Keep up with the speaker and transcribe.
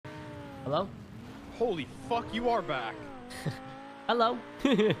Hello? Holy fuck, you are back. Hello.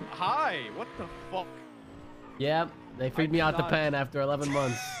 Hi, what the fuck? Yeah, they freed me out the pen after 11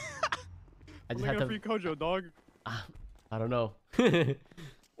 months. I just had to. Free Kojo, dog. I don't know.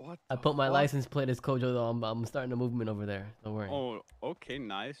 What? I put my license plate as Kojo though. I'm starting a movement over there. Don't worry. Oh, okay,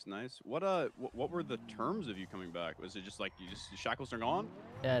 nice. What were the terms of you coming back? Was it just like your shackles are gone?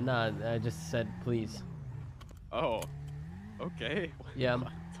 Yeah, nah. I just said please. Oh, okay. Yeah.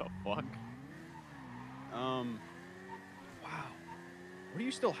 What the fuck? Wow. What do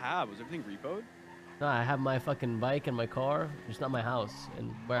you still have? Was everything repoed? No, I have my fucking bike and my car. It's not my house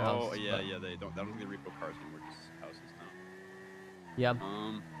and warehouse. Oh yeah, but... yeah. I don't think they repo cars anymore. Just houses now. Yeah.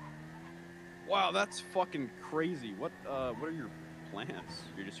 Wow, that's fucking crazy. What are your plans?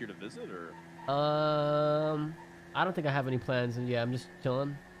 You're just here to visit, or? I don't think I have any plans. And yeah, I'm just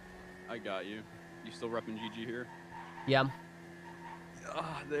chilling. I got you. You still repping GG here? Yeah.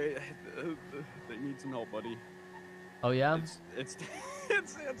 They need some help, buddy. Oh yeah. It's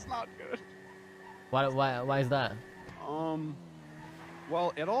it's not good. Why is that?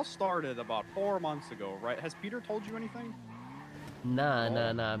 Well, it all started about 4 months ago, right? Has Peter told you anything? Nah.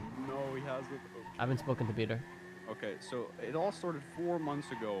 No, he hasn't. Okay. I haven't spoken to Peter. Okay, so it all started 4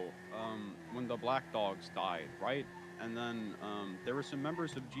 months ago, when the Black Dogs died, right? And then there were some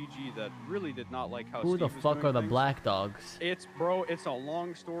members of GG that really did not like how Who Steve the was fuck doing are the things. Black Dogs? It's a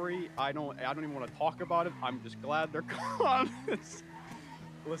long story. I don't even want to talk about it. I'm just glad they're gone.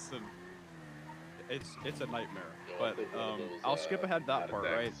 Listen, it's a nightmare. But I'll skip ahead that part,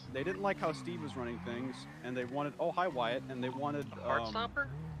 right? They didn't like how Steve was running things, and they wanted hi Wyatt, and they wanted Heartstopper?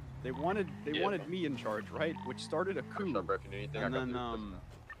 They wanted me in charge, right? Which started a coup.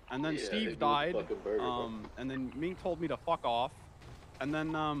 And then Steve died. And then Mink told me to fuck off. And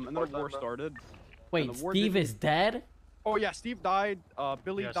then a war started. Wait, Steve is dead? Oh yeah, Steve died.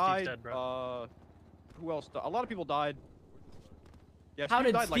 Billy died. Steve's dead, bro. Who else? A lot of people died. Yeah, How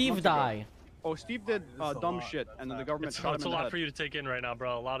did died, Steve like, die? ago. Oh, Steve did dumb shit, and then the government shot him It's in a the lot head. for you to take in right now,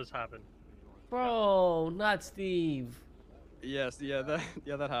 bro. A lot has happened. Bro, not Steve. Yes, yeah,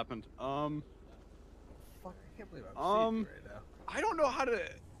 that happened. Fuck, I can't believe I'm seeing right now. I don't know how to.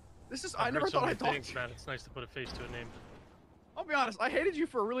 I never thought I'd talk to you. Man, it's nice to put a face to a name. I'll be honest, I hated you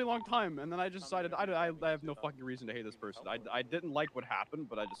for a really long time, and then I just decided I have no fucking reason to hate this person. I didn't like what happened,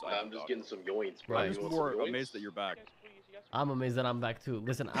 but I decided. I'm just getting some yoinks, bro. I'm just more amazed that you're back. I'm amazed that I'm back too.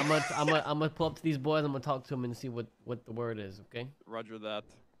 Listen, I'm gonna pull up to these boys. I'm gonna talk to them and see what the word is. Okay. Roger that.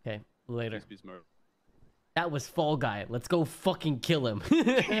 Okay. Later. Please be smart. That was Fall Guy. Let's go fucking kill him.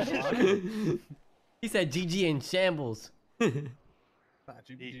 He said GG in shambles. GG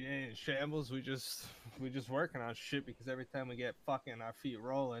in shambles. We just working on shit because every time we get fucking our feet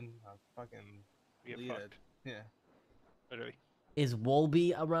rolling, our fucking We get lead it. fucked. Yeah. Literally. Is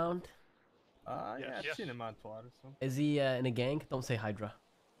Wolby around? Yeah, I've Yes. seen him on Twitter. So. Is he in a gang? Don't say Hydra.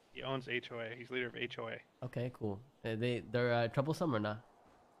 He owns HOA. He's leader of HOA. Okay, cool. They're troublesome or not?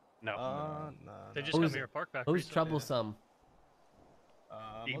 No. No. They just got Mirror Park back Who's recently. troublesome?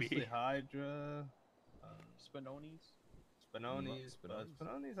 Mostly Hydra. Spinonis. Spinonis, but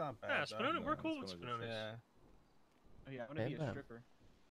Spinonis aren't bad. Yeah, though. Spinoni, we're cool with Spinonis. Yeah. Oh yeah, I'm gonna be a stripper.